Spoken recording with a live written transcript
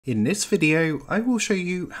In this video, I will show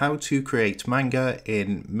you how to create manga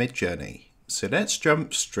in Midjourney. So let's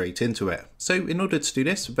jump straight into it. So in order to do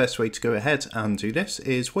this, the best way to go ahead and do this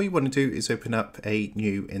is what you want to do is open up a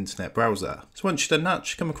new internet browser. So once you've done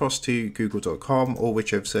that, you come across to google.com or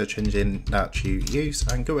whichever search engine that you use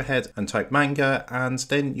and go ahead and type manga, and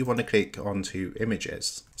then you want to click onto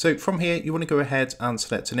images. So from here, you want to go ahead and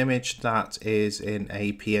select an image that is in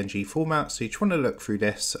a PNG format. So you just want to look through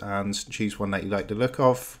this and choose one that you like the look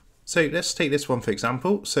of. So let's take this one for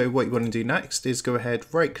example. So what you want to do next is go ahead,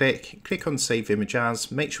 right click on save image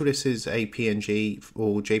as, make sure this is a PNG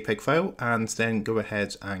or JPEG file, and then go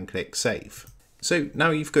ahead and click save. So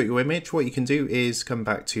now you've got your image, what you can do is come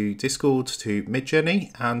back to Discord, to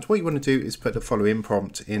Midjourney, and what you want to do is put the following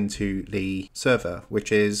prompt into the server, which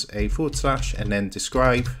is a / and then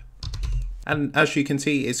describe. And as you can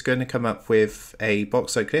see, it's going to come up with a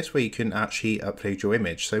box like this where you can actually upload your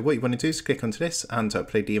image. So what you want to do is click onto this and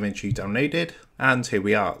upload the image you downloaded. And here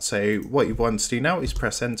we are. So what you want to do now is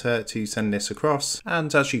press enter to send this across.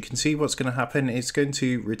 And as you can see, what's going to happen is it's going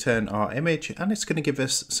to return our image and it's going to give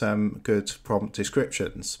us some good prompt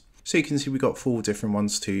descriptions. So you can see we've got 4 different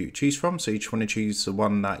ones to choose from. So you just want to choose the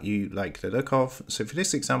one that you like the look of. So for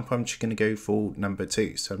this example, I'm just going to go for number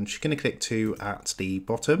 2. So I'm just going to click 2 at the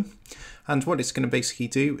bottom. And what it's going to basically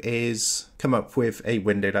do is come up with a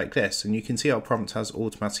window like this. And you can see our prompt has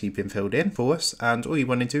automatically been filled in for us. And all you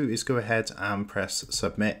want to do is go ahead and press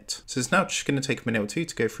submit. So it's now just going to take a minute or 2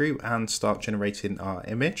 to go through and start generating our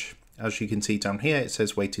image. As you can see down here, it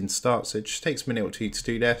says waiting to start, so it just takes a minute or 2 to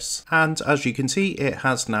do this. And as you can see, it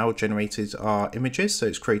has now generated our images. So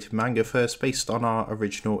it's created manga first based on our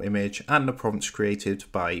original image and the prompts created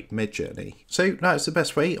by Midjourney. So that's the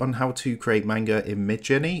best way on how to create manga in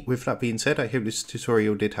Midjourney. With that being said, I hope this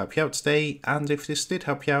tutorial did help you out today. And if this did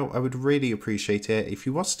help you out, I would really appreciate it if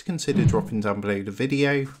you was to consider dropping down below the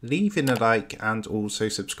video, leaving a like, and also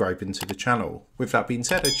subscribing to the channel. With that being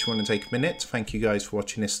said, I just want to take a minute to thank you guys for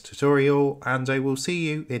watching this tutorial, and I will see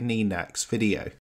you in the next video.